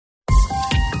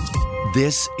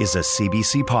This is a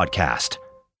CBC podcast.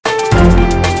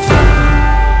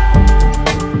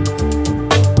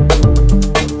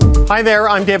 Hi there,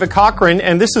 I'm David Cochran,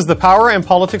 and this is the Power and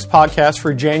Politics podcast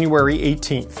for January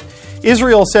 18th.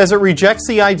 Israel says it rejects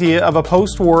the idea of a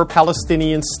post-war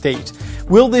Palestinian state.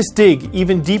 Will this dig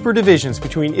even deeper divisions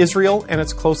between Israel and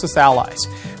its closest allies?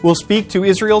 We'll speak to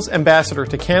Israel's ambassador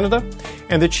to Canada,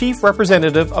 and the chief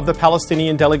representative of the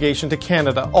Palestinian Delegation to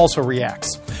Canada also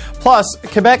reacts. Plus,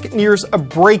 Quebec nears a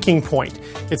breaking point.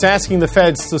 It's asking the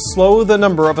feds to slow the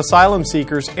number of asylum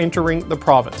seekers entering the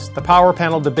province. The Power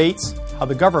Panel debates how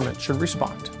the government should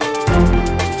respond.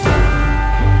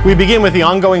 We begin with the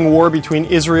ongoing war between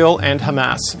Israel and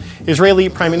Hamas. Israeli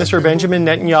Prime Minister Benjamin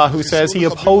Netanyahu says he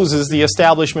opposes the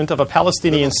establishment of a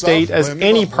Palestinian state as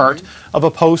any part of a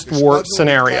post-war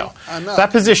scenario. That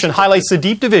position highlights the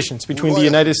deep divisions between the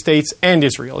United States and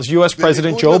Israel, as U.S.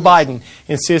 President Joe Biden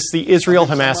insists the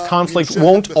Israel-Hamas conflict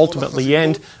won't ultimately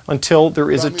end until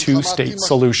there is a two-state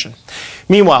solution.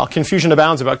 Meanwhile, confusion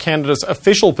abounds about Canada's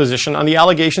official position on the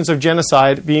allegations of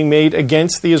genocide being made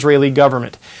against the Israeli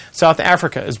government. South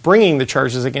Africa is bringing the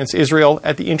charges against Israel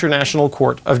at the International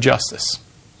Court of Justice.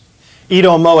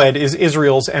 Iddo Moed is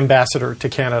Israel's ambassador to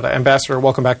Canada. Ambassador,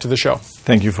 welcome back to the show.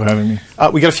 Thank you for having me.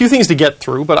 We got a few things to get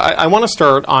through, but I want to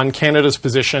start on Canada's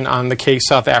position on the case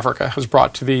South Africa has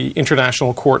brought to the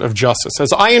International Court of Justice.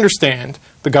 As I understand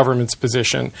the government's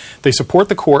position, they support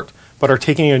the court, but are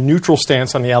taking a neutral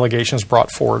stance on the allegations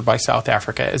brought forward by South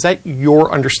Africa. Is that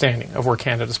your understanding of where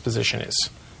Canada's position is?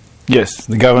 Yes,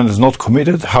 the government is not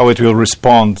committed how it will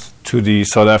respond to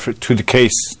the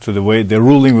case, to the way the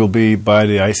ruling will be by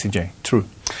the ICJ. True.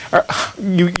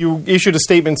 You issued a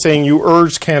statement saying you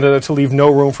urged Canada to leave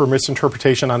no room for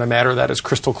misinterpretation on a matter that is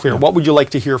crystal clear. What would you like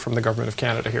to hear from the government of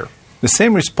Canada here? The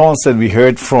same response that we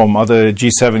heard from other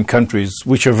G7 countries,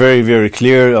 which are very, very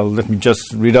clear. Let me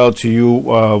just read out to you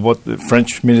what the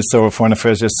French Minister of Foreign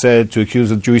Affairs just said. To accuse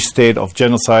a Jewish state of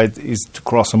genocide is to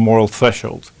cross a moral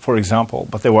threshold, for example.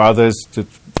 But there were others that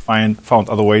found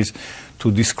other ways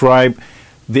to describe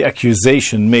the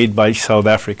accusation made by South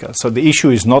Africa. So the issue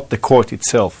is not the court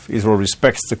itself. Israel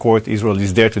respects the court. Israel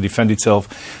is there to defend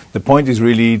itself. The point is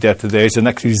really that there is an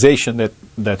accusation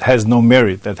that has no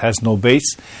merit, that has no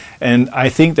base. And I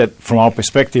think that from our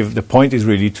perspective, the point is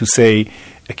really to say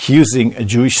accusing a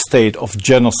Jewish state of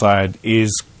genocide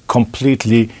is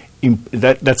completely,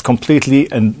 that's completely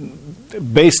and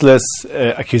baseless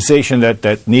accusation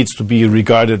that needs to be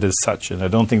regarded as such. And I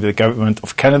don't think the government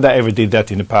of Canada ever did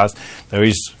that in the past. There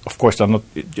is, of course, I'm not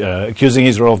accusing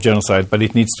Israel of genocide, but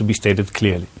it needs to be stated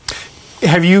clearly.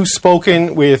 Have you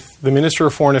spoken with the Minister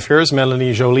of Foreign Affairs,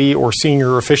 Mélanie Joly, or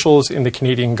senior officials in the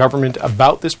Canadian government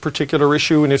about this particular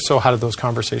issue? And if so, how did those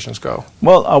conversations go?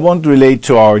 Well, I won't relate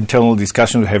to our internal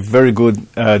discussions. We have very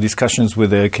good discussions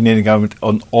with the Canadian government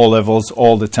on all levels,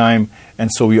 all the time. And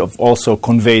so we have also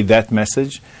conveyed that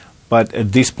message. But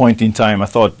at this point in time, I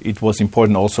thought it was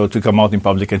important also to come out in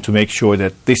public and to make sure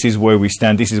that this is where we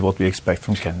stand, this is what we expect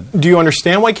from Canada. Do you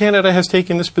understand why Canada has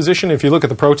taken this position? If you look at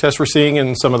the protests we're seeing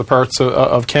in some of the parts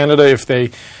of Canada, if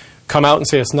they come out and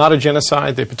say it's not a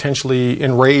genocide, they potentially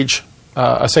enrage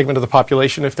a segment of the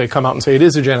population. If they come out and say it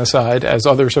is a genocide, as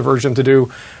others have urged them to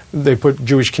do, they put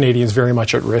Jewish Canadians very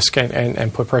much at risk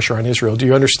and put pressure on Israel. Do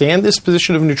you understand this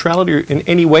position of neutrality in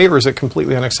any way, or is it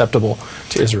completely unacceptable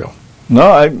to Israel? No,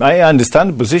 I understand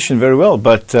the position very well,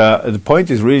 but the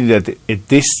point is really that at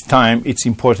this time it's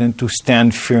important to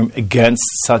stand firm against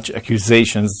such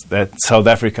accusations that South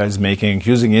Africa is making,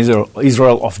 accusing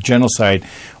Israel of genocide,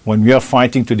 when we are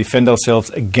fighting to defend ourselves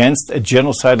against a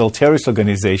genocidal terrorist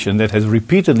organization that has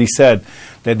repeatedly said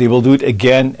that they will do it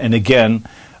again and again.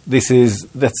 That's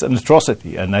an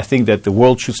atrocity, and I think that the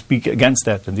world should speak against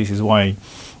that, and this is why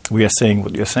we are saying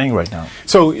what you're saying right now.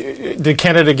 So did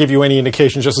Canada give you any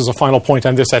indication, just as a final point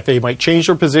on this, that they might change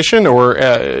their position? Or,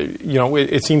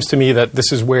 it seems to me that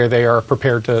this is where they are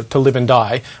prepared to live and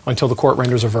die until the court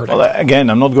renders a verdict. Well, again,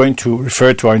 I'm not going to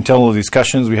refer to our internal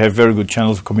discussions. We have very good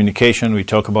channels of communication. We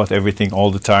talk about everything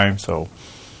all the time. So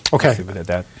okay. Let's leave it at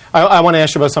that. I want to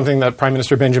ask you about something that Prime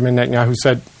Minister Benjamin Netanyahu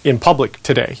said in public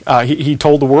today. He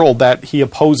told the world that he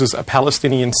opposes a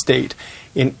Palestinian state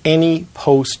in any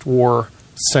post-war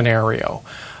scenario.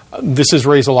 This has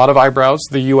raised a lot of eyebrows.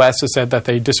 The U.S. has said that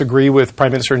they disagree with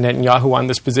Prime Minister Netanyahu on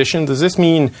this position. Does this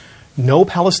mean no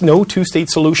two-state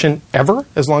solution ever,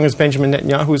 as long as Benjamin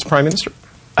Netanyahu is Prime Minister?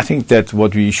 I think that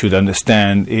what we should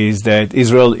understand is that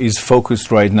Israel is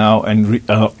focused right now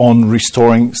on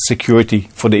restoring security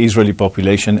for the Israeli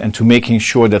population and to making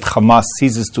sure that Hamas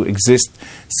ceases to exist,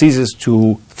 ceases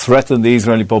to threaten the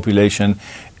Israeli population,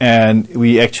 and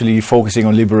we actually focusing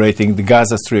on liberating the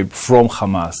Gaza Strip from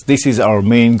Hamas. This is our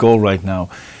main goal right now.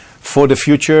 For the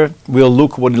future, we'll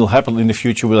look what will happen in the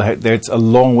future. There's a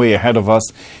long way ahead of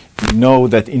us. We know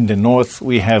that in the north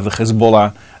we have the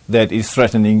Hezbollah that is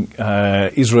threatening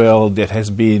Israel, that has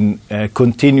been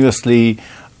continuously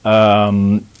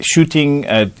shooting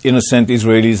at innocent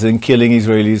Israelis and killing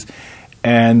Israelis.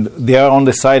 And they are on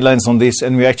the sidelines on this.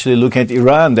 And we actually look at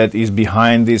Iran that is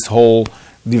behind this whole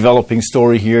developing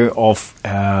story here of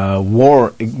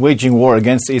waging war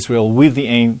against Israel with the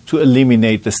aim to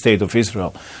eliminate the state of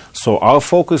Israel. So our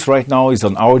focus right now is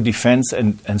on our defense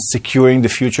and securing the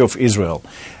future of Israel.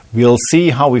 We'll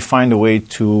see how we find a way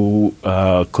to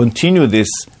continue this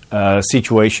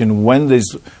situation when this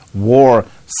war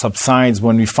subsides,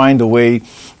 when we find a way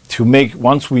to make,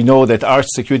 once we know that our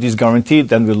security is guaranteed,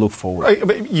 then we'll look forward. Right,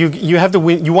 but you have to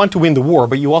win. You want to win the war,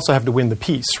 but you also have to win the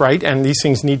peace, right? And these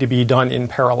things need to be done in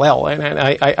parallel. And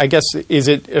I guess is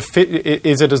it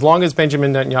as long as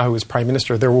Benjamin Netanyahu is prime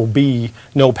minister, there will be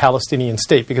no Palestinian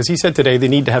state, because he said today they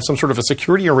need to have some sort of a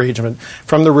security arrangement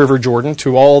from the River Jordan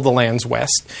to all the lands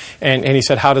west. And he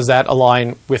said, how does that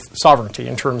align with sovereignty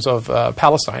in terms of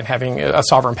Palestine, having a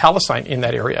sovereign Palestine in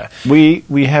that area?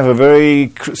 We have a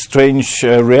very strange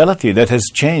reality that has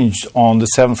changed on the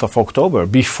 7th of October.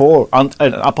 Before,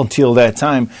 up until that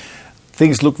time,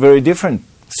 things looked very different.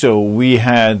 So we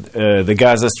had the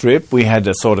Gaza Strip, we had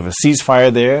a sort of a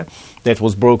ceasefire there that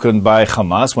was broken by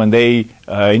Hamas when they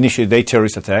initiated their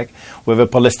terrorist attack. We have a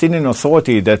Palestinian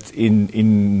Authority that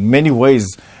in many ways,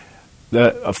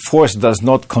 of course, does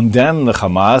not condemn the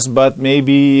Hamas, but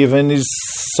maybe even is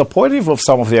supportive of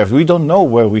some of the acts. We don't know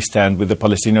where we stand with the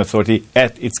Palestinian Authority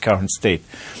at its current state.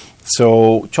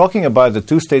 So talking about the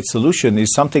two-state solution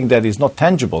is something that is not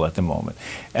tangible at the moment.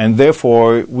 And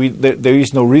therefore, there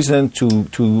is no reason to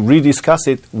rediscuss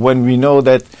it when we know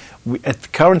that at the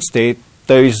current state,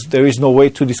 there is no way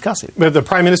to discuss it. But the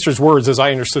Prime Minister's words, as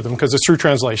I understood them, because it's true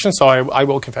translation, so I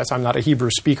will confess I'm not a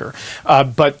Hebrew speaker,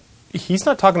 but he's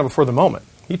not talking about for the moment.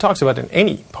 He talks about in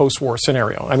any post-war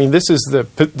scenario. I mean, this is the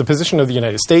position of the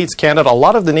United States, Canada, a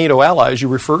lot of the NATO allies you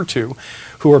refer to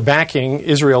who are backing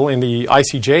Israel in the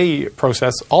ICJ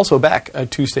process also back a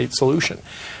two-state solution.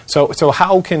 So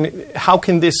how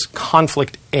can this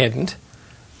conflict end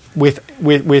with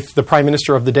the Prime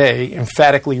Minister of the day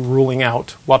emphatically ruling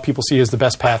out what people see as the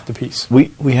best path to peace?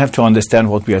 We have to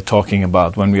understand what we are talking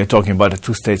about when we are talking about a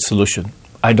two-state solution.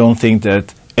 I don't think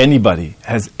that anybody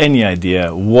has any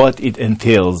idea what it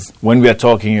entails when we are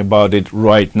talking about it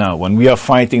right now, when we are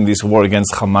fighting this war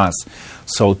against Hamas.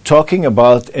 So talking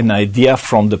about an idea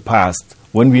from the past,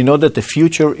 when we know that the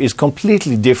future is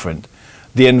completely different,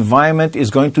 the environment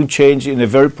is going to change in a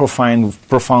very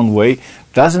profound way,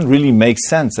 doesn't really make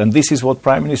sense. And this is what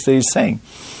Prime Minister is saying.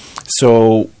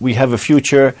 So we have a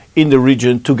future in the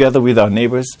region together with our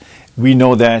neighbors. We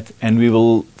know that, and we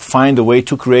will find a way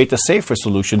to create a safer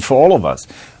solution for all of us.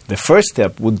 The first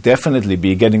step would definitely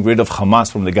be getting rid of Hamas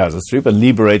from the Gaza Strip and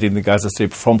liberating the Gaza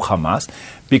Strip from Hamas,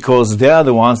 because they are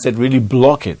the ones that really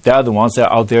block it. They are the ones that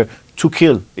are out there to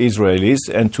kill Israelis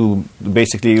and to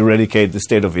basically eradicate the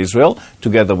state of Israel,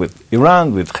 together with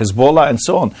Iran, with Hezbollah, and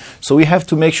so on. So we have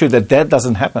to make sure that that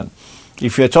doesn't happen.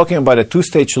 If we are talking about a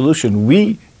two-state solution,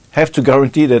 we have to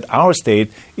guarantee that our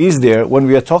state is there when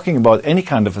we are talking about any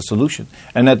kind of a solution.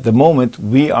 And at the moment,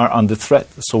 we are under threat.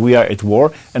 So we are at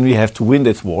war, and we have to win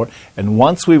that war. And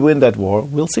once we win that war,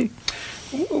 we'll see.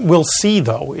 We'll see,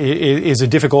 though, is a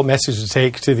difficult message to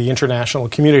take to the international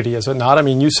community, is it not? I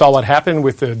mean, you saw what happened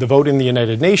with the vote in the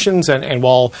United Nations, and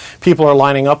while people are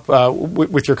lining up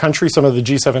with your country, some of the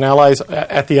G7 allies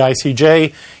at the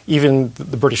ICJ, even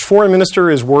the British foreign minister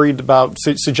is worried about,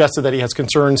 suggested that he has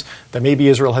concerns that maybe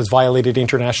Israel has violated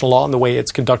international law in the way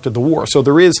it's conducted the war. So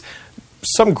there is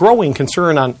some growing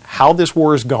concern on how this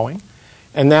war is going.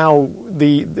 And now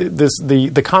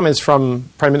the comments from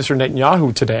Prime Minister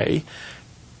Netanyahu today,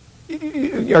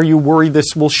 are you worried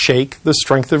this will shake the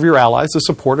strength of your allies, the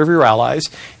support of your allies,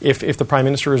 if the Prime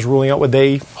Minister is ruling out what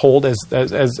they hold as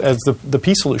the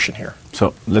peace solution here?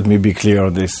 So let me be clear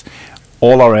on this.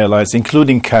 All our allies,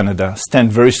 including Canada,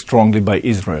 stand very strongly by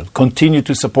Israel, continue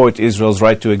to support Israel's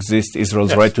right to exist,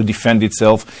 Israel's right to defend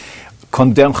itself,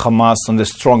 condemn Hamas on the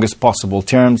strongest possible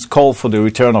terms, call for the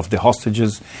return of the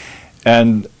hostages.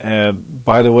 And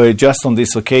by the way, just on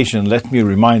this occasion, let me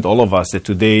remind all of us that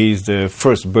today is the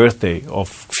first birthday of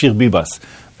Kfir Bibas,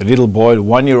 the little boy,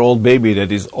 1-year-old baby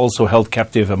that is also held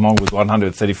captive among with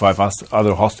 135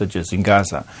 other hostages in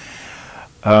Gaza.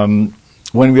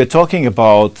 When we are talking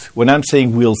about, when I'm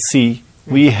saying we'll see,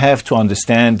 we have to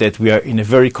understand that we are in a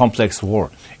very complex war.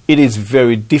 It is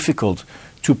very difficult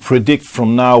to predict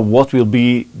from now what will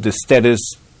be the status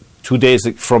 2 days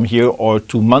from here or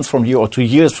 2 months from here or 2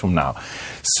 years from now.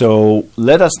 So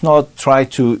let us not try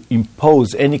to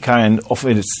impose any kind of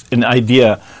an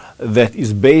idea that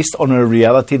is based on a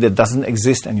reality that doesn't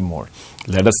exist anymore.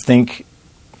 Let us think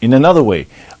in another way.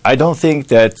 I don't think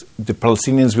that the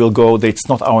Palestinians will go, that it's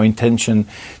not our intention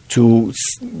to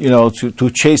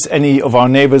chase any of our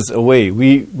neighbors away.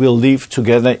 We will live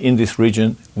together in this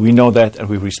region. We know that and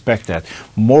we respect that.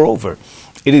 Moreover,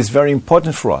 it is very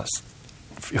important for us,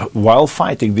 while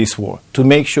fighting this war, to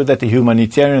make sure that the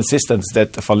humanitarian assistance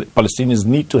that the Palestinians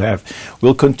need to have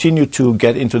will continue to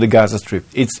get into the Gaza Strip.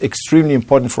 It's extremely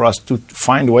important for us to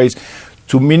find ways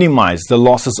to minimize the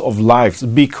losses of lives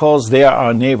because they are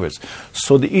our neighbors.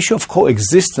 So the issue of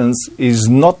coexistence is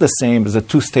not the same as a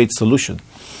two-state solution.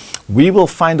 We will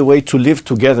find a way to live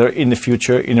together in the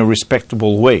future in a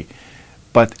respectable way.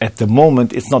 But at the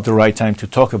moment, it's not the right time to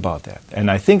talk about that.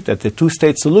 And I think that the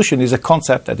two-state solution is a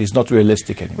concept that is not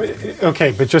realistic anymore.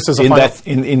 Okay, but just as a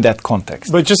in that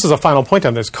context. But just as a final point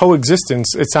on this,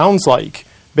 coexistence, it sounds like,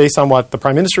 based on what the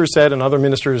Prime Minister said and other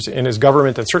ministers in his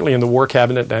government and certainly in the War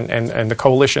Cabinet and the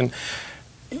coalition,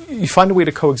 you find a way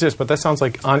to coexist, but that sounds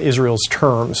like on Israel's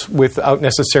terms without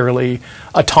necessarily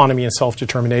autonomy and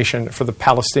self-determination for the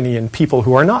Palestinian people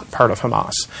who are not part of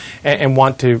Hamas and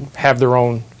want to have their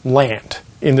own land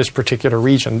in this particular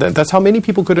region. That's how many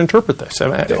people could interpret this.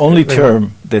 The only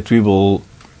term that we will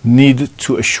need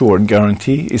to assure and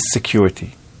guarantee is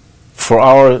security.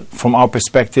 From our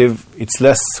perspective, it's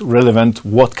less relevant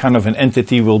what kind of an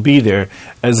entity will be there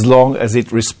as long as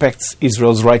it respects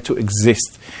Israel's right to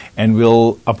exist and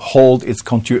will uphold its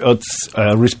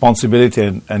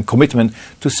responsibility and commitment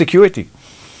to security.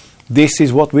 This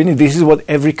is what we need. This is what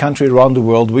every country around the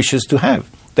world wishes to have,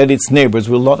 that its neighbors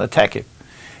will not attack it.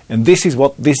 And these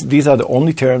are the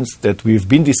only terms that we've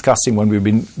been discussing when we've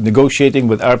been negotiating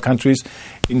with Arab countries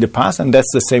in the past, and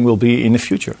that's the same will be in the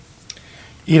future.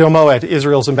 Iddo Moed,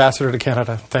 Israel's ambassador to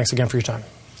Canada, thanks again for your time.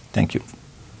 Thank you.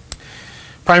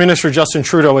 Prime Minister Justin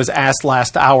Trudeau was asked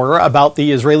last hour about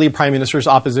the Israeli Prime Minister's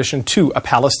opposition to a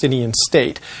Palestinian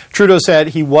state. Trudeau said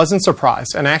he wasn't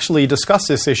surprised and actually discussed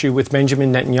this issue with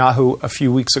Benjamin Netanyahu a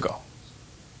few weeks ago.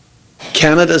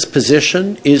 Canada's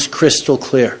position is crystal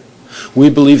clear. We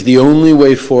believe the only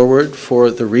way forward for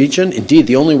the region, indeed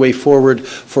the only way forward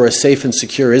for a safe and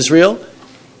secure Israel,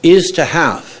 is to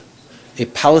have a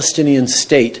Palestinian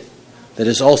state that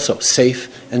is also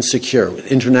safe and secure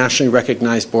with internationally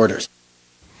recognized borders.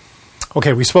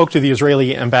 Okay, we spoke to the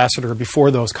Israeli ambassador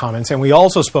before those comments, and we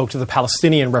also spoke to the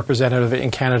Palestinian representative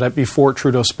in Canada before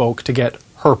Trudeau spoke to get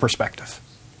her perspective.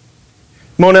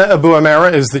 Mona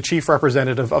Abuamara is the chief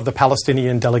representative of the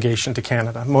Palestinian Delegation to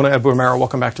Canada. Mona Abuamara,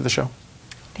 welcome back to the show.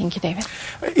 Thank you, David.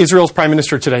 Israel's Prime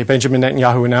Minister today, Benjamin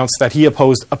Netanyahu, announced that he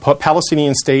opposed a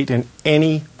Palestinian state in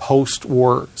any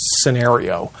post-war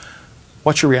scenario.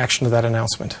 What's your reaction to that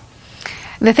announcement?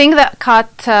 The thing that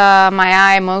caught my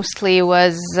eye mostly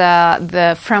was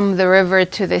the from the river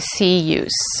to the sea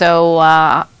use. So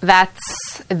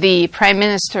that's the Prime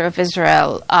Minister of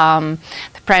Israel,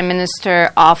 the Prime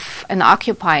Minister of an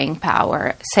occupying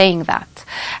power, saying that.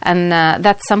 And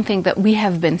that's something that we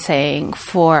have been saying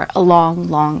for a long,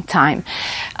 long time.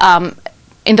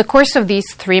 In the course of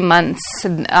these 3 months,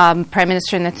 Prime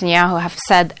Minister Netanyahu have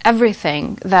said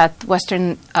everything that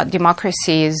Western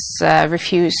democracies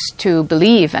refuse to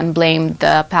believe and blamed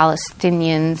the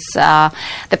Palestinians,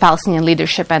 the Palestinian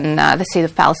leadership and the state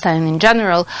of Palestine in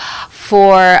general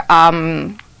for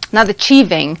not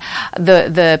achieving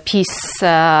the peace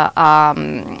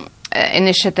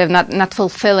initiative, not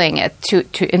fulfilling it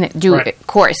in due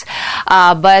course.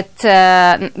 But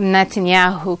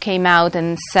Netanyahu came out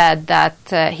and said that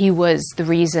he was the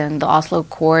reason the Oslo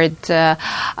Accord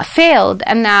failed,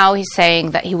 and now he's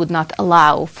saying that he would not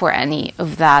allow for any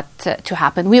of that to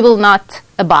happen. We will not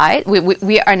abide.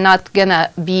 We are not going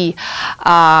to be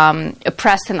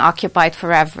oppressed and occupied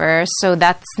forever. So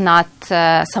that's not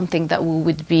something that we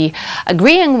would be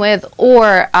agreeing with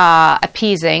or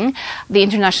appeasing. The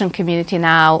international community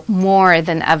now more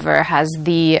than ever has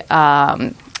the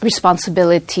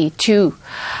responsibility to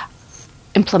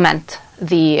implement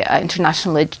the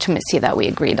international legitimacy that we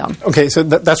agreed on. Okay, so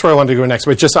that's where I wanted to go next.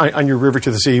 But just on your river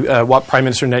to the sea, what Prime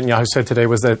Minister Netanyahu said today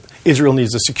was that Israel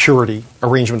needs a security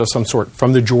arrangement of some sort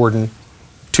from the Jordan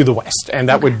to the west, and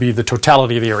that would be the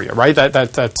totality of the area, right?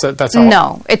 That's all.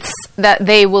 No, it's that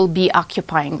they will be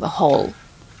occupying the whole.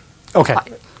 Okay.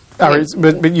 All right,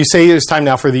 but you say it's time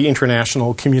now for the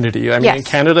international community. I mean, yes.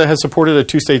 Canada has supported a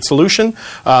two-state solution,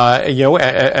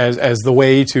 as the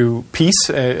way to peace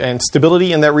and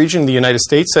stability in that region. The United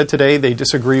States said today they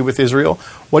disagree with Israel.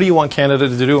 What do you want Canada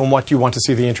to do, and what do you want to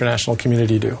see the international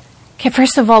community do? Okay,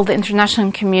 first of all, the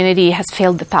international community has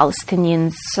failed the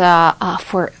Palestinians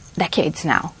for decades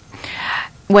now.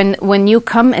 When you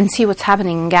come and see what's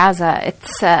happening in Gaza,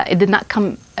 it did not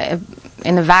come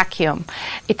in a vacuum.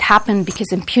 It happened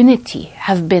because impunity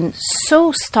have been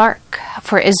so stark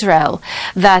for Israel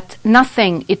that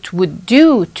nothing it would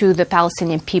do to the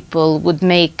Palestinian people would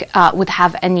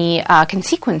have any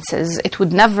consequences. It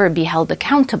would never be held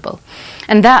accountable.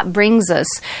 And that brings us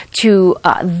to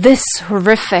this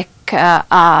horrific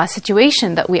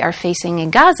situation that we are facing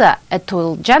in Gaza, a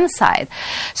total genocide.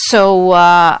 So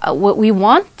what we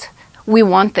want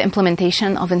the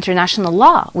implementation of international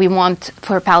law. We want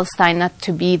for Palestine not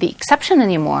to be the exception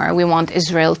anymore. We want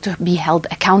Israel to be held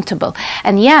accountable.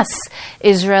 And yes,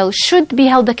 Israel should be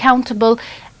held accountable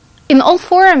in all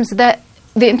forums that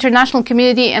the international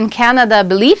community and Canada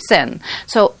believes in.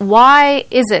 So why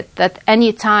is it that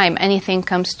any time anything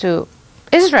comes to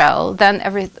Israel, then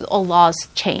all laws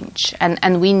change,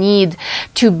 and we need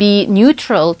to be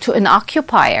neutral to an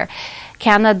occupier?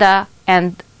 Canada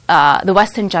and the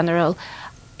West in general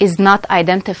is not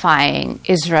identifying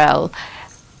Israel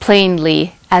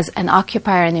plainly as an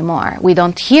occupier anymore. We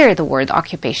don't hear the word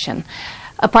occupation.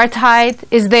 Apartheid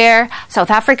is there.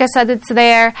 South Africa said it's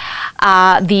there.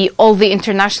 All the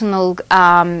international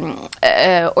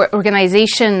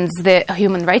organizations, the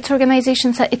human rights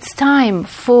organizations, said it's time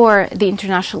for the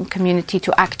international community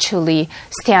to actually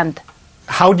stand.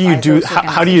 How do you do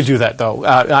that, though?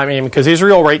 I mean, because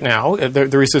Israel right now,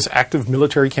 there is this active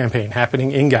military campaign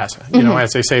happening in Gaza. You know,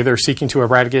 as they say, they're seeking to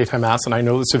eradicate Hamas, and I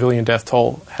know the civilian death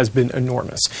toll has been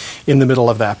enormous in the middle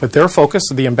of that. But their focus,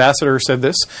 the ambassador said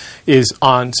this, is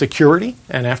on security,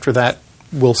 and after that,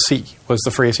 we'll see, was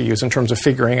the phrase he used in terms of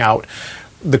figuring out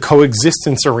the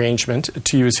coexistence arrangement,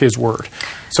 to use his word.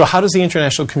 So how does the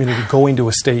international community go into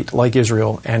a state like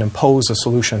Israel and impose a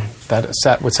solution that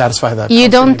would satisfy that? You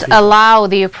don't allow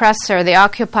the oppressor, the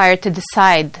occupier, to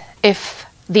decide if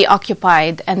the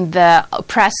occupied and the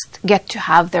oppressed get to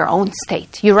have their own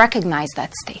state. You recognize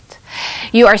that state.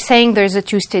 You are saying there's a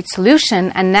two-state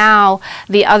solution, and now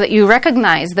you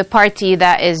recognize the party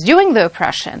that is doing the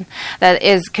oppression, that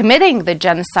is committing the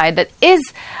genocide, that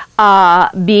is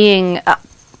being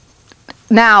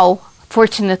now,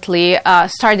 fortunately,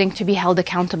 starting to be held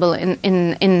accountable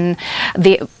in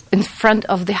front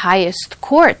of the highest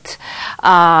court.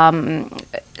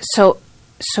 So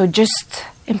just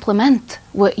implement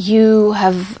what you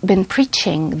have been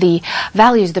preaching, the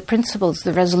values, the principles,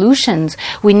 the resolutions.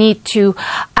 We need to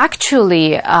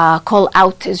actually call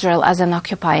out Israel as an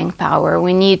occupying power.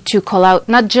 We need to call out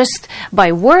not just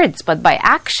by words, but by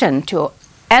action to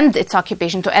end its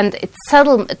occupation, to end its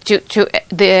stop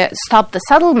the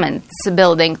settlements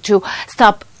building, to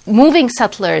stop moving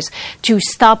settlers, to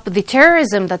stop the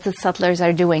terrorism that the settlers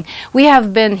are doing. We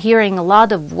have been hearing a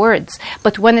lot of words,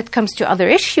 but when it comes to other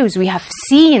issues, we have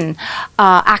seen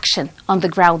action on the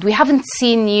ground. We haven't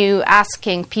seen you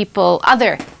asking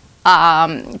other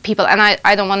people, and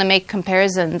I don't want to make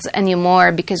comparisons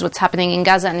anymore because what's happening in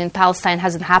Gaza and in Palestine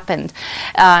hasn't happened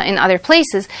in other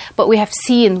places, but we have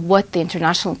seen what the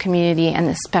international community and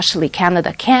especially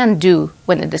Canada can do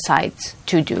when it decides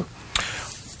to do.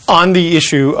 On the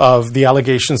issue of the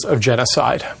allegations of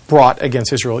genocide brought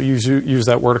against Israel, you use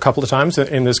that word a couple of times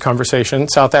in this conversation.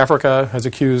 South Africa has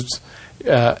accused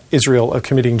Israel of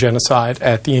committing genocide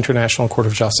at the International Court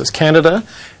of Justice. Canada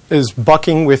is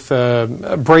breaking with a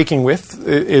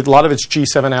lot of its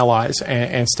G7 allies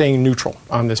and staying neutral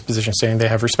on this position, saying they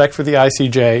have respect for the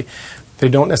ICJ. They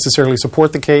don't necessarily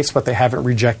support the case, but they haven't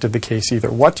rejected the case either.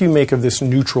 What do you make of this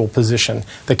neutral position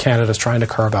that Canada is trying to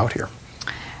carve out here?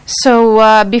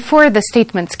 So before the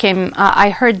statements came,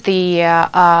 I heard the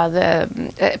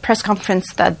press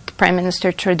conference that Prime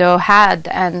Minister Trudeau had,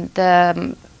 and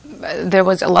there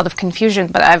was a lot of confusion,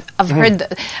 but I've heard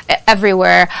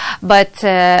everywhere. But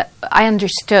I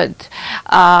understood,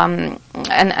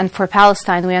 and for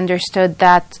Palestine, we understood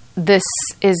that this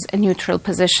is a neutral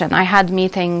position. I had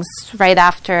meetings right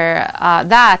after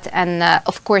that, and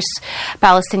of course,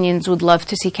 Palestinians would love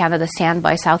to see Canada stand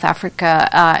by South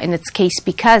Africa in its case,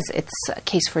 because it's a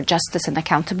case for justice and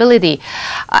accountability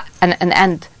and an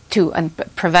end to and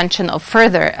prevention of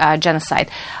further genocide.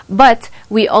 But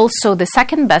we also, the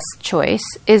second best choice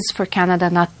is for Canada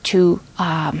not to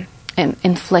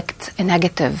inflict a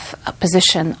negative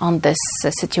position on this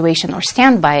situation or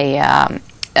stand by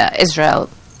Israel,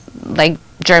 like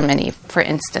Germany, for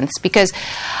instance, because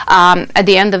at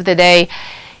the end of the day,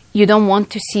 you don't want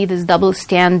to see this double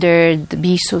standard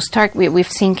be so stark.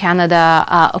 We've seen Canada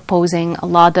opposing a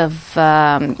lot of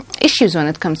issues when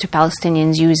it comes to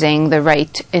Palestinians using the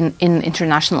right in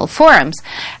international forums.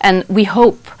 And we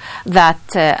hope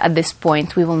that at this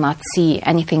point we will not see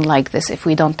anything like this if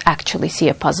we don't actually see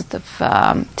a positive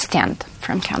stand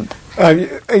from Canada.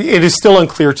 It is still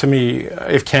unclear to me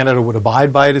if Canada would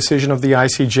abide by a decision of the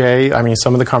ICJ. I mean,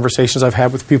 some of the conversations I've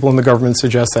had with people in the government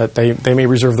suggest that they may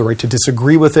reserve the right to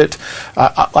disagree with it.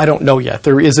 I don't know yet.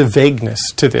 There is a vagueness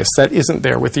to this that isn't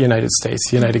there with the United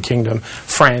States, the United Kingdom,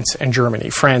 France, and Germany.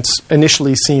 France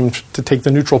initially seemed to take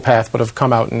the neutral path, but have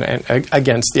come out and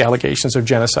against the allegations of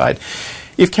genocide.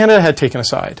 If Canada had taken a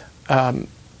side,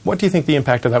 what do you think the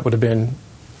impact of that would have been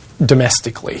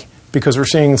domestically? Because we're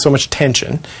seeing so much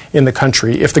tension in the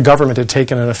country. If the government had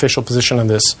taken an official position on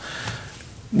this,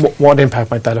 what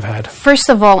impact might that have had? First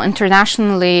of all,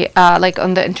 internationally, like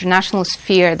on the international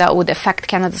sphere, that would affect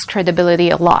Canada's credibility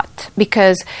a lot,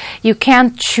 because you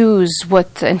can't choose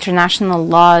what international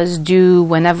laws do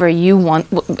whenever you want.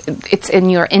 It's in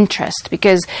your interest,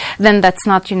 because then that's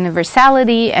not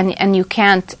universality, and you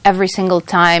can't every single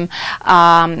time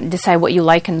decide what you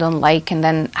like and don't like, and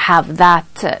then have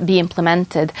that be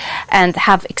implemented and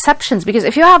have exceptions. Because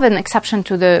if you have an exception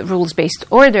to the rules-based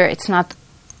order, it's not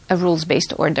a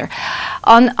rules-based order.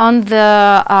 On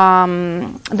the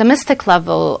domestic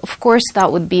level, of course,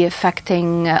 that would be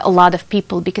affecting a lot of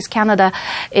people, because Canada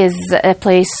is a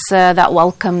place that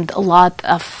welcomed a lot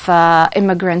of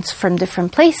immigrants from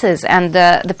different places, and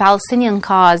the Palestinian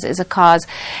cause is a cause.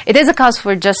 It is a cause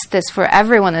for justice for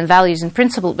everyone and values and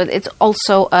principle, but it's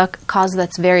also a cause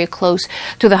that's very close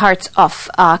to the hearts of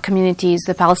communities,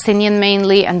 the Palestinian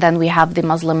mainly, and then we have the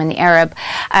Muslim and Arab,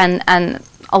 and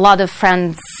a lot of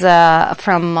friends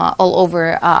from all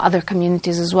over other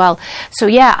communities as well. So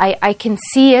yeah, I can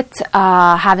see it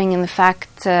having an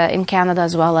effect in Canada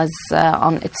as well as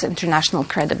on its international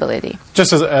credibility.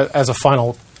 Just as a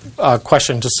final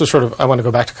question, just to sort of, I want to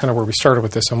go back to kind of where we started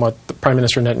with this and what the Prime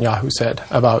Minister Netanyahu said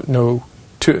about no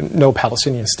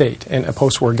Palestinian state in a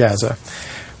post-war Gaza.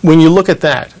 When you look at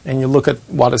that and you look at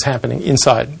what is happening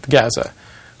inside Gaza,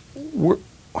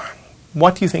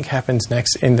 what do you think happens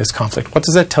next in this conflict? What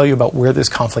does that tell you about where this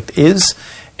conflict is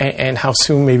and how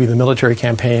soon maybe the military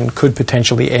campaign could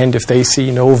potentially end if they see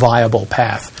no viable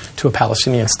path to a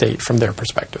Palestinian state from their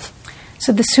perspective?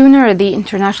 So the sooner the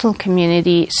international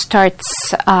community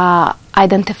starts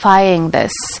identifying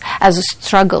this as a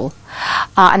struggle,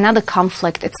 another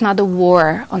conflict, it's not a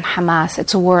war on Hamas,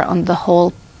 it's a war on the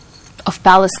whole of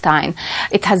Palestine.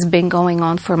 It has been going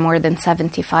on for more than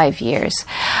 75 years.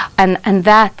 And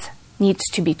that needs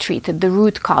to be treated. The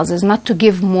root causes, not to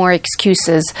give more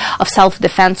excuses of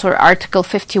self-defense or Article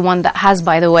 51 that has,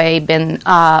 by the way, been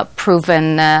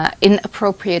proven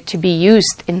inappropriate to be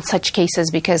used in such cases,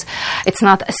 because it's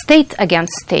not a state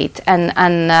against state, and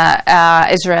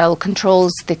Israel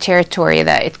controls the territory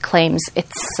that it claims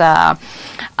it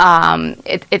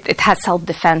has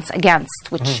self-defense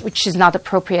against, which is not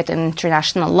appropriate in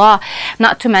international law.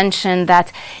 Not to mention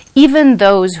that even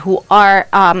those who are,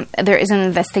 there is an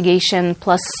investigation,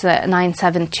 plus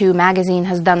 972 magazine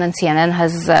has done and CNN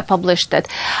has published it,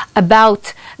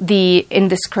 about the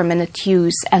indiscriminate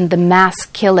use and the mass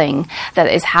killing that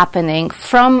is happening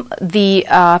from the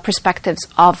perspectives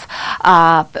of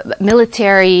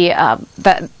military,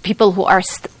 the people who are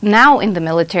now in the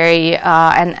military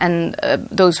and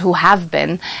those who have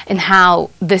been, and how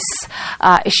this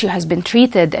issue has been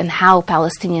treated and how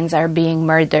Palestinians are being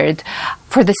murdered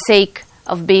for the sake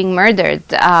of being murdered,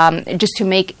 just to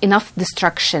make enough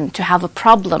destruction to have a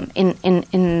problem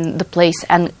in the place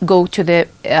and go to the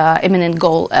imminent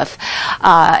goal of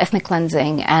ethnic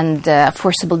cleansing and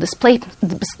forcible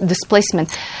displacement.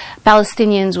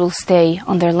 Palestinians will stay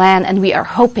on their land, and we are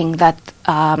hoping that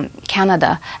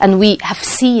Canada, and we have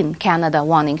seen Canada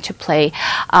wanting to play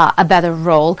a better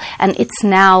role, and it's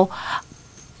now,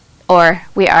 or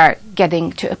we are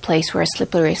getting to a place where a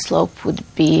slippery slope would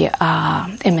be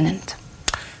imminent.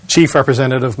 Chief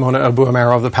Representative Mona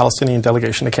Abuamara of the Palestinian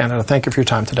Delegation to Canada, thank you for your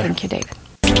time today. Thank you, David.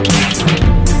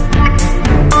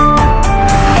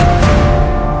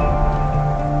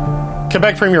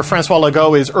 Quebec Premier François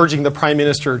Legault is urging the Prime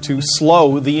Minister to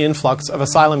slow the influx of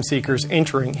asylum seekers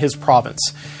entering his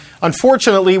province.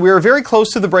 Unfortunately, we are very close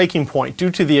to the breaking point due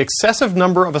to the excessive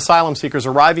number of asylum seekers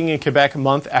arriving in Quebec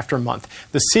month after month.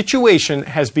 The situation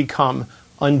has become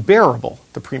unbearable,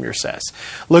 the Premier says.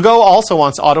 Legault also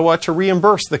wants Ottawa to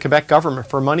reimburse the Quebec government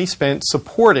for money spent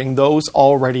supporting those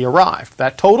already arrived.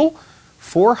 That total,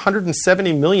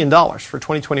 $470 million for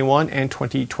 2021 and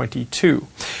 2022.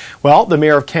 Well, the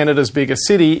mayor of Canada's biggest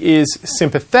city is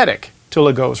sympathetic to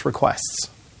Legault's requests.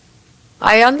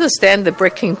 I understand the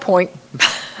breaking point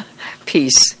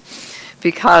piece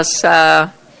because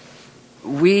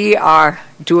we are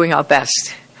doing our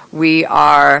best. We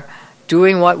are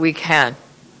doing what we can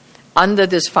under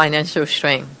this financial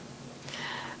strain.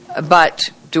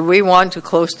 But do we want to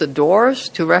close the doors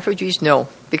to refugees? No,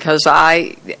 because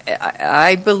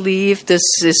I believe this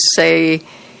is a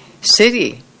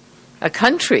city, a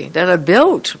country that are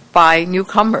built by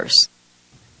newcomers.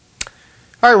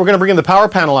 All right, we're going to bring in the power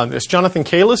panel on this. Jonathan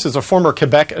Kalis is a former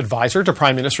Quebec advisor to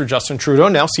Prime Minister Justin Trudeau,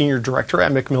 now senior director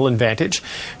at Macmillan Vantage.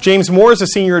 James Moore is a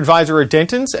senior advisor at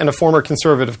Denton's and a former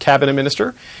Conservative cabinet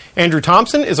minister. Andrew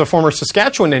Thompson is a former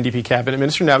Saskatchewan NDP cabinet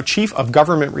minister, now chief of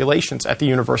government relations at the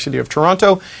University of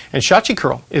Toronto. And Shachi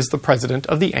Kurl is the president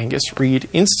of the Angus Reid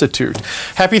Institute.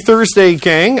 Happy Thursday,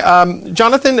 gang.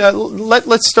 Jonathan,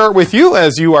 let's start with you,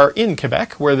 as you are in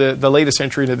Quebec, where the latest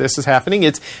entry into this is happening.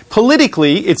 It's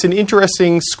politically an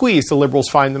interesting squeeze the Liberals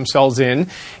find themselves in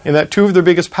that two of their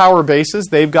biggest power bases,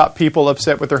 they've got people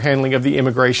upset with their handling of the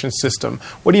immigration system.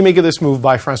 What do you make of this move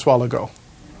by François Legault?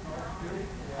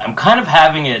 I'm kind of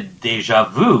having a deja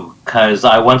vu because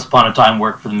I once upon a time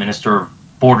worked for the Minister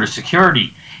of Border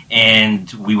Security, and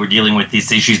we were dealing with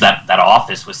these issues. That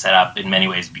office was set up in many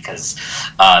ways because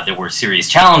there were serious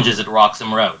challenges at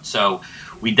Roxham Road. So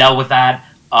we dealt with that.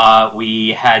 We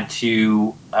had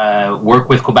to work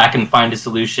with Quebec and find a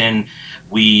solution.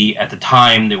 At the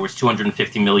time, there was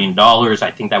 $250 million.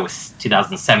 I think that was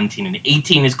 2017 and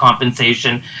 18 as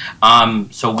compensation.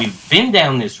 So we've been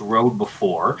down this road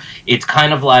before. It's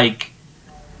kind of like,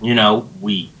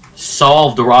 we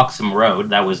solved the Roxham Road.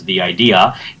 That was the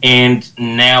idea. And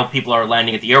now people are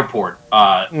landing at the airport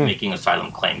making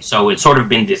asylum claims. So it's sort of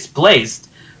been displaced.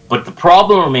 But the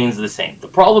problem remains the same. The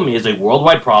problem is a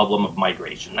worldwide problem of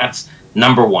migration. That's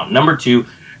number one. Number two,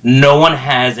 no one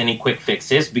has any quick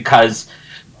fixes because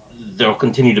there'll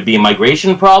continue to be a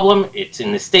migration problem. It's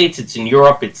in the States, it's in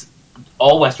Europe,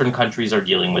 all Western countries are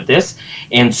dealing with this.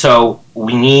 And so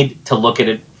we need to look at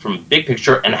it from a big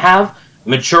picture and have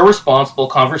mature, responsible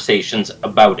conversations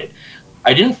about it.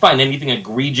 I didn't find anything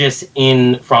egregious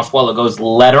in François Legault's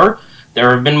letter.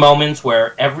 There have been moments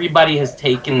where everybody has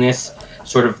taken this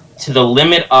sort of to the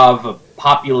limit of a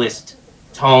populist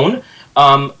tone.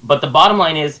 But the bottom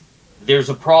line is there's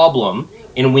a problem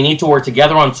and we need to work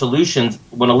together on solutions.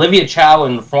 When Olivia Chow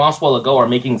and François Legault are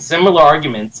making similar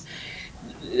arguments,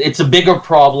 it's a bigger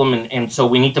problem, and so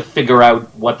we need to figure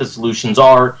out what the solutions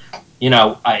are.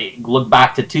 I look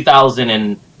back to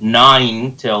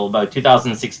 2009 till about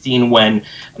 2016 when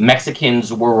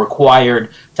Mexicans were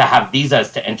required to have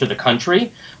visas to enter the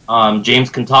country. James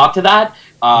can talk to that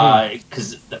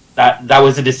because that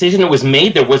was a decision that was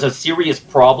made. There was a serious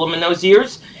problem in those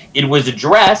years. It was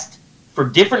addressed. For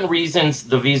different reasons,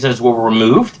 the visas were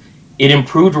removed. It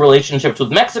improved relationships with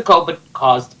Mexico, but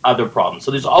caused other problems.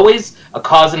 So there's always a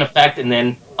cause and effect and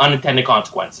then unintended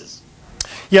consequences.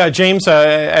 Yeah, James,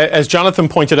 as Jonathan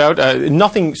pointed out,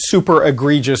 nothing super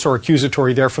egregious or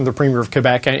accusatory there from the Premier of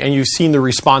Quebec, and you've seen the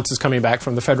responses coming back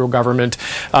from the federal government.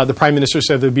 The Prime Minister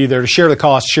said they'd be there to share the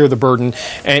cost, share the burden,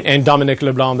 and Dominic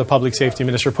LeBlanc, the Public Safety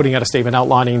Minister, putting out a statement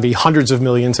outlining the hundreds of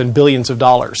millions and billions of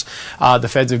dollars the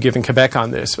feds have given Quebec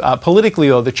on this. Politically,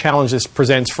 though, the challenge this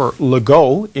presents for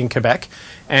Legault in Quebec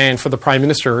and for the Prime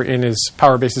Minister in his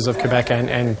power bases of Quebec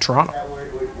and Toronto.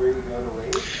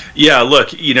 Yeah, look,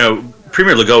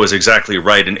 Premier Legault is exactly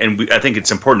right, and I think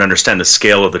it's important to understand the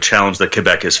scale of the challenge that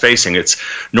Quebec is facing. It's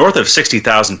north of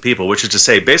 60,000 people, which is to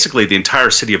say basically the entire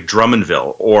city of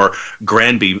Drummondville or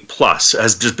Granby plus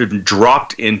has just been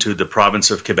dropped into the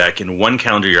province of Quebec in one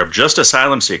calendar year of just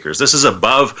asylum seekers. This is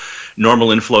above normal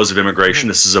inflows of immigration.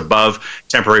 This is above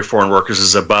temporary foreign workers. This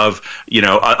is above,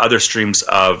 other streams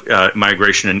of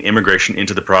migration and immigration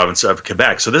into the province of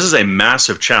Quebec. So this is a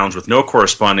massive challenge with no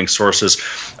corresponding sources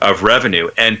of revenue.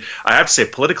 And I have to say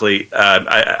politically,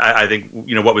 I think,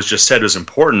 what was just said was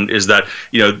important is that,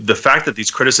 the fact that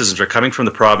these criticisms are coming from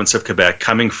the province of Quebec,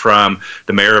 coming from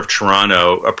the mayor of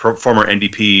Toronto, a former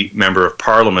NDP member of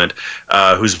parliament,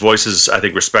 whose voice is, I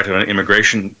think, respected on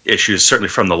immigration issues, certainly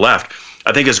from the left,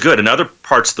 I think is good. In other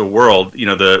parts of the world,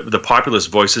 the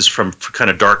populist voices from kind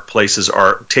of dark places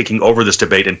are taking over this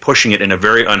debate and pushing it in a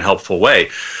very unhelpful way.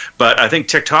 But I think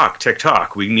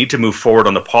TikTok, we need to move forward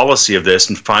on the policy of this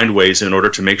and find ways in order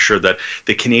to make sure that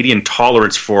the Canadian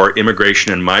tolerance for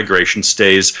immigration and migration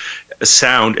stays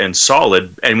sound and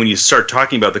solid. And when you start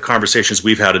talking about the conversations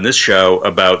we've had in this show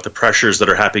about the pressures that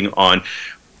are happening on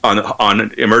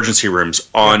emergency rooms,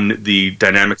 on the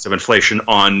dynamics of inflation,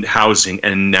 on housing,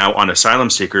 and now on asylum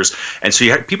seekers. And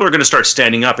so people are going to start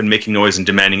standing up and making noise and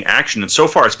demanding action. And so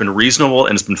far it's been reasonable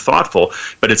and it's been thoughtful,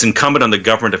 but it's incumbent on the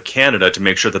government of Canada to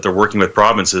make sure that they're working with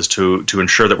provinces to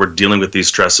ensure that we're dealing with these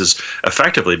stresses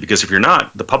effectively, because if you're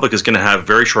not, the public is going to have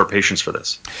very short patience for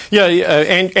this. Yeah,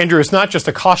 and Andrew, it's not just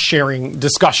a cost-sharing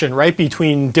discussion, right,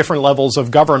 between different levels of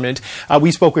government.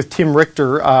 We spoke with Tim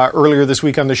Richter earlier this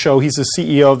week on the show. He's the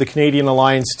CEO of the Canadian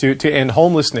Alliance to End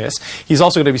Homelessness. He's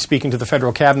also going to be speaking to the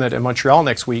federal cabinet in Montreal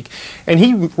next week. And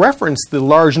he referenced the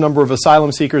large number of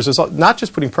asylum seekers as not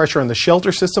just putting pressure on the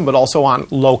shelter system, but also on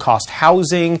low-cost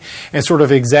housing and sort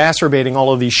of exacerbating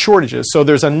all of these shortages. So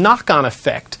there's a knock-on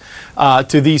effect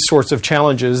to these sorts of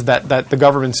challenges that the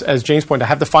governments, as James pointed out,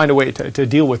 have to find a way to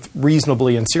deal with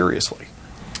reasonably and seriously.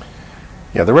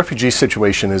 Yeah, the refugee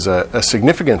situation is a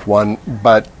significant one,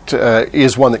 but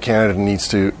is one that Canada needs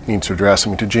to address. I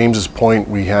mean, to James's point,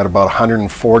 we had about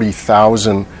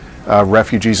 140,000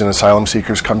 refugees and asylum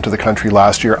seekers come to the country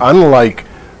last year. Unlike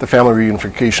the family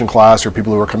reunification class or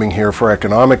people who are coming here for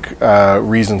economic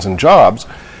reasons and jobs,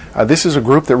 this is a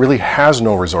group that really has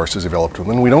no resources available to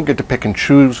them, and we don't get to pick and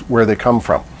choose where they come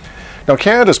from. Now,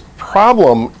 Canada's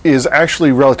problem is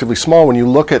actually relatively small when you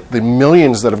look at the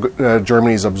millions that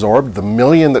Germany's absorbed, the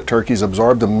million that Turkey's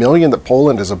absorbed, the million that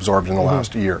Poland has absorbed in the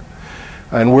last year.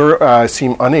 And we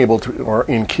seem unable to, or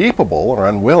incapable, or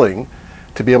unwilling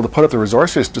to be able to put up the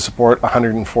resources to support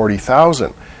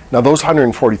 140,000. Now, those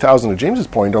 140,000, to James's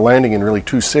point, are landing in really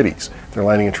two cities. They're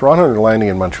landing in Toronto and they're landing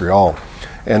in Montreal.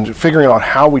 And figuring out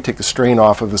how we take the strain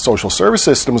off of the social service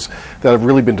systems that have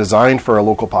really been designed for our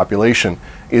local population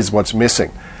is what's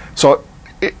missing. So,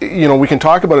 we can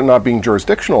talk about it not being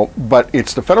jurisdictional, but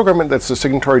it's the federal government that's the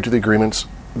signatory to the agreements.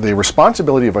 The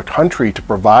responsibility of a country to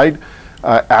provide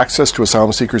access to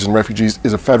asylum seekers and refugees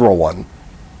is a federal one.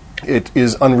 It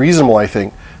is unreasonable, I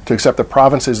think, to accept that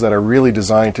provinces that are really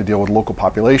designed to deal with local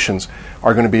populations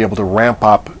are going to be able to ramp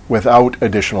up without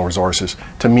additional resources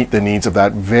to meet the needs of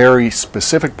that very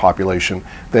specific population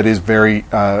that is very,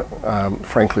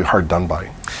 frankly, hard done by.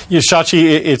 Yeah, Shachi,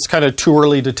 it's kind of too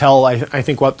early to tell, I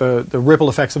think, what the ripple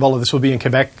effects of all of this will be in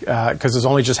Quebec, because it's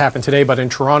only just happened today. But in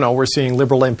Toronto, we're seeing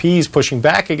Liberal MPs pushing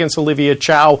back against Olivia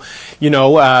Chow,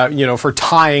 for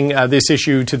tying this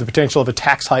issue to the potential of a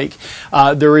tax hike.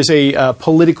 There is a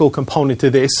political component to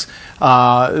this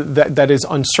that is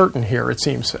uncertain here, it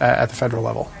seems, at the federal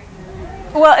level.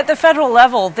 Well, at the federal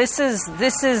level, this is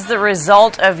the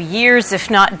result of years,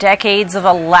 if not decades, of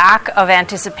a lack of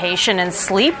anticipation and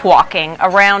sleepwalking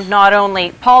around not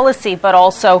only policy but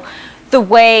also the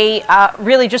way,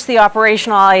 really just the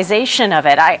operationalization of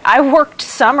it. I worked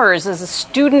summers as a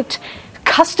student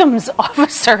customs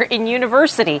officer in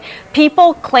university.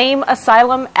 People claim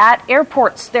asylum at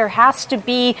airports. There has to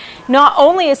be not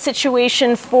only a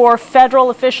situation for federal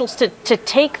officials to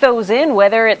take those in,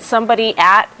 whether it's somebody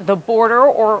at the border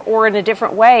or in a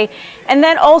different way, and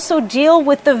then also deal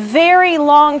with the very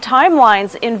long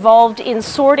timelines involved in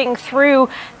sorting through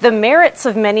the merits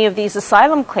of many of these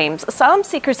asylum claims. Asylum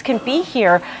seekers can be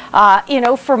here,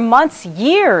 for months,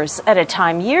 years at a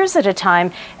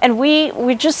time, and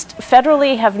we just federally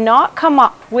have not come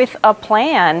up with a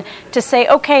plan to say,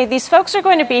 okay, these folks are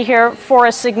going to be here for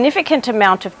a significant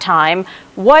amount of time.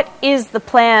 What is the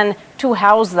plan to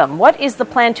house them? What is the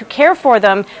plan to care for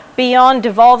them beyond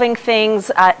devolving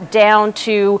things down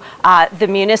to the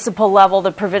municipal level,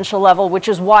 the provincial level, which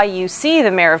is why you see the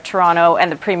Mayor of Toronto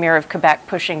and the Premier of Quebec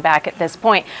pushing back at this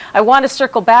point. I want to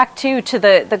circle back, too, to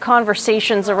the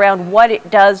conversations around what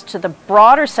it does to the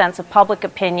broader sense of public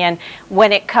opinion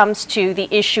when it comes to the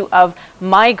issue of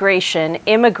migration,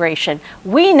 immigration.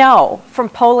 We know from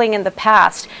polling in the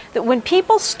past that when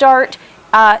people start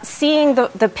seeing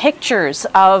the pictures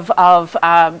of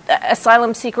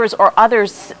asylum seekers or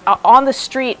others on the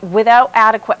street without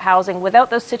adequate housing, without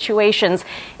those situations,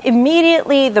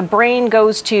 immediately the brain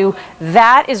goes to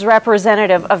that is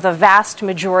representative of the vast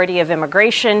majority of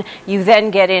immigration. You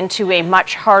then get into a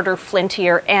much harder,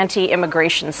 flintier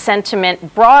anti-immigration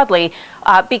sentiment broadly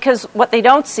because what they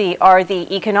don't see are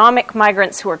the economic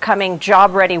migrants who are coming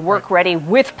job-ready, work-ready,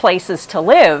 with places to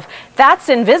live. That's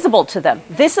invisible to them.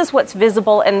 This is what's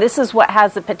visible, and this is what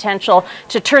has the potential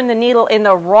to turn the needle in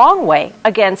the wrong way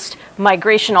against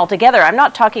migration altogether. I'm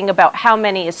not talking about how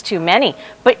many is too many,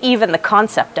 but even the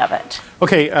concept of it.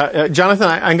 Okay, Jonathan,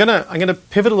 I'm gonna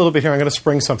pivot a little bit here. I'm gonna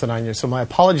spring something on you, so my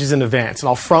apologies in advance, and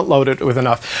I'll front load it with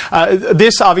enough.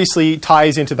 This obviously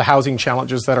ties into the housing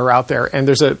challenges that are out there, and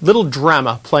there's a little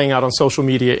drama playing out on social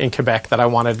media in Quebec that I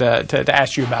wanted to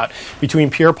ask you about between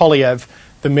Pierre Poilievre,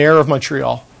 the mayor of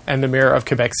Montreal, and the mayor of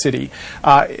Quebec City.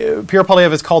 Pierre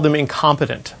Poilievre has called them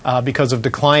incompetent because of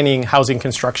declining housing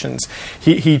constructions.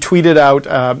 He tweeted out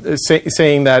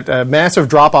saying that massive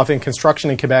drop-off in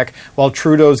construction in Quebec while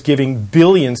Trudeau's giving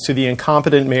billions to the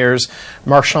incompetent mayors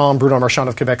Bruno Marchand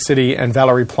of Quebec City and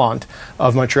Valérie Plante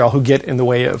of Montreal, who get in the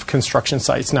way of construction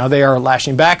sites. Now, they are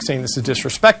lashing back, saying this is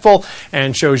disrespectful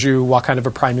and shows you what kind of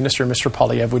a prime minister Mr.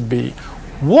 Poilievre would be.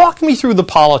 Walk me through the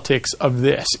politics of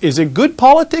this. Is it good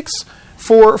politics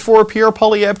for Pierre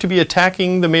Poilievre to be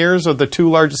attacking the mayors of the two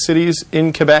largest cities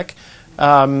in Quebec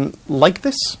like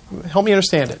this? Help me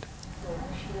understand it.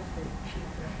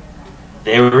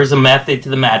 There is a method to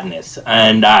the madness,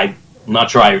 and I'm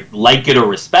not sure I like it or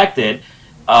respect it,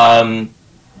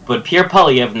 but Pierre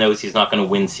Poilievre knows he's not going to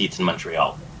win seats in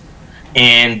Montreal.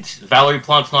 And Valérie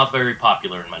Plante's not very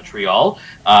popular in Montreal,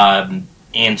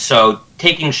 and so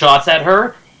taking shots at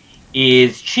her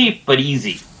is cheap but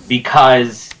easy,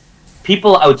 because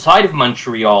people outside of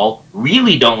Montreal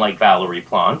really don't like Valérie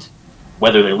Plante,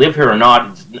 whether they live here or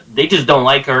not. They just don't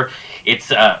like her. It's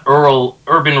a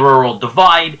urban-rural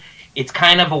divide. It's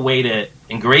kind of a way to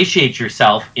ingratiate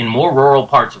yourself in more rural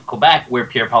parts of Quebec, where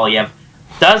Pierre Poilievre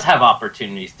does have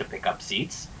opportunities to pick up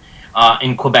seats.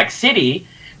 In Quebec City,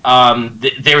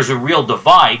 there's a real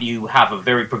divide. You have a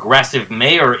very progressive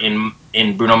mayor in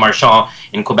Bruno Marchand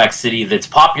in Quebec City that's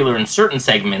popular in certain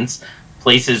segments,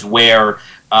 places where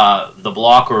the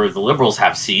Bloc or the Liberals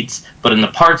have seats, but in the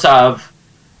parts of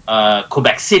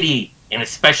Quebec City, and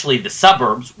especially the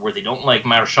suburbs where they don't like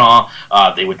Marchand,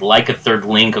 they would like a third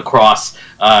link across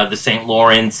the St.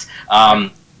 Lawrence.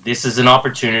 This is an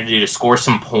opportunity to score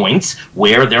some points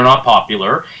where they're not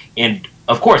popular. And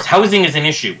of course, housing is an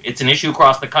issue. It's an issue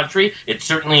across the country. It's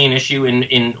certainly an issue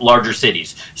in larger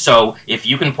cities. So if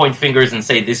you can point fingers and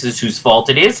say this is whose fault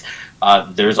it is,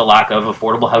 there's a lack of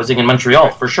affordable housing in Montreal,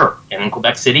 for sure. And in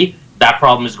Quebec City, that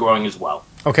problem is growing as well.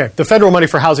 Okay. The federal money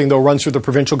for housing, though, runs through the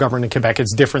provincial government in Quebec.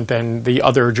 It's different than the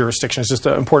other jurisdictions. Just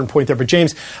an important point there. But,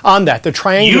 James, on that, the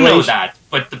triangulation... You know that,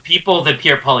 but the people that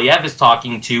Pierre Poilievre is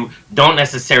talking to don't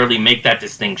necessarily make that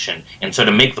distinction. And so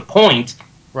to make the point...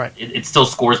 Right. It still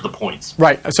scores the points.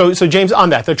 Right. So James, on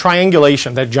that, the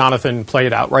triangulation that Jonathan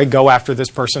played out, right? Go after this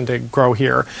person to grow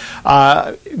here.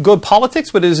 Good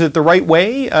politics, but is it the right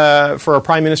way for a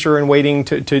prime minister in waiting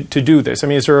to do this? I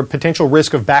mean, is there a potential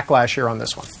risk of backlash here on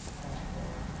this one?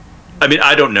 I mean,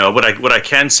 I don't know. What I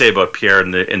can say about Pierre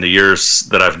in the years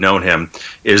that I've known him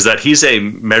is that he's a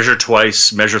measure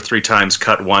twice, measure three times,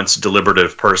 cut once,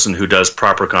 deliberative person who does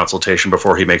proper consultation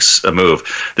before he makes a move.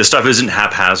 This stuff isn't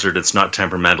haphazard. It's not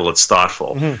temperamental. It's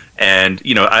thoughtful. Mm-hmm. And,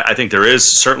 I think there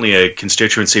is certainly a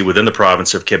constituency within the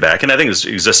province of Quebec, and I think it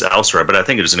exists elsewhere, but I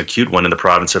think it is an acute one in the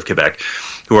province of Quebec,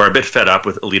 who are a bit fed up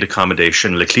with elite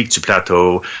accommodation, le clic du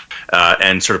plateau,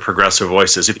 and sort of progressive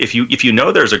voices. If you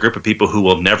know there's a group of people who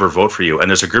will never vote for you, and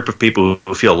there's a group of people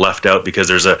who feel left out because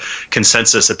there's a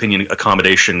consensus opinion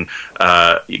accommodation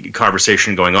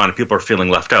conversation going on, and people are feeling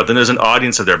left out, then there's an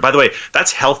audience of there. By the way,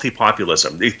 that's healthy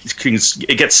populism.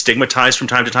 It gets stigmatized from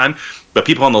time to time, but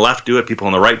people on the left do it, people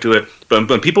on the right do it. But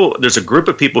there's a group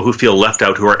of people who feel left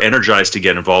out, who are energized to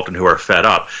get involved and who are fed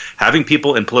up. Having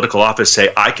people in political office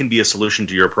say, I can be a solution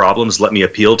to your problems, let me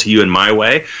appeal to you in my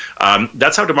way,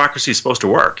 that's how democracy is supposed to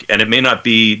work. And it may not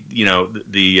be,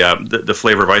 the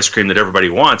flavor of ice cream that everybody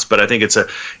wants, but I think it's a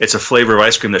flavor of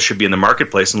ice cream that should be in the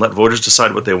marketplace and let voters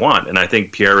decide what they want. And I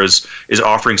think Pierre is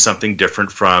offering something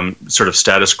different from sort of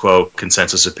status quo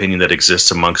consensus opinion that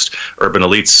exists amongst urban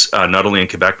elites, not only in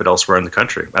Quebec but elsewhere in the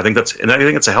country. I think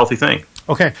it's a healthy thing.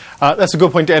 Okay, that's a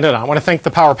good point to end it on. I want to thank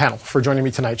the Power Panel for joining me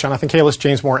tonight. Jonathan Kalis,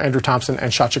 James Moore, Andrew Thompson,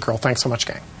 and Shotcha Curl. Thanks so much,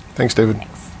 gang. Thanks, David.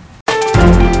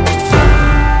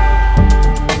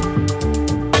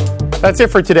 That's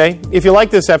it for today. If you like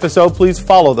this episode, please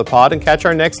follow the pod and catch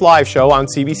our next live show on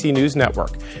CBC News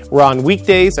Network. We're on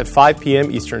weekdays at 5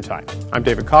 p.m. Eastern Time. I'm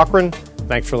David Cochran.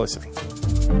 Thanks for listening.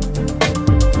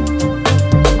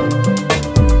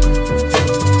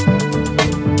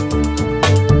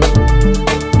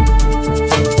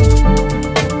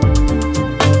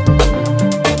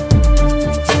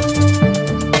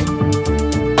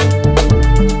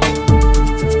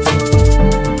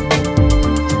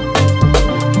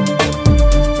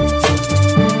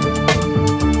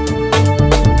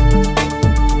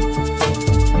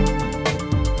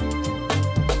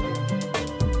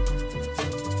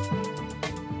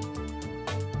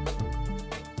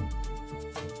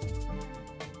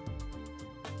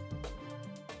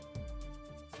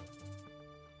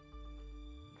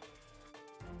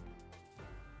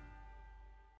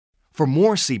 For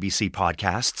more CBC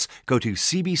podcasts, go to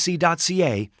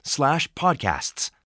cbc.ca/podcasts.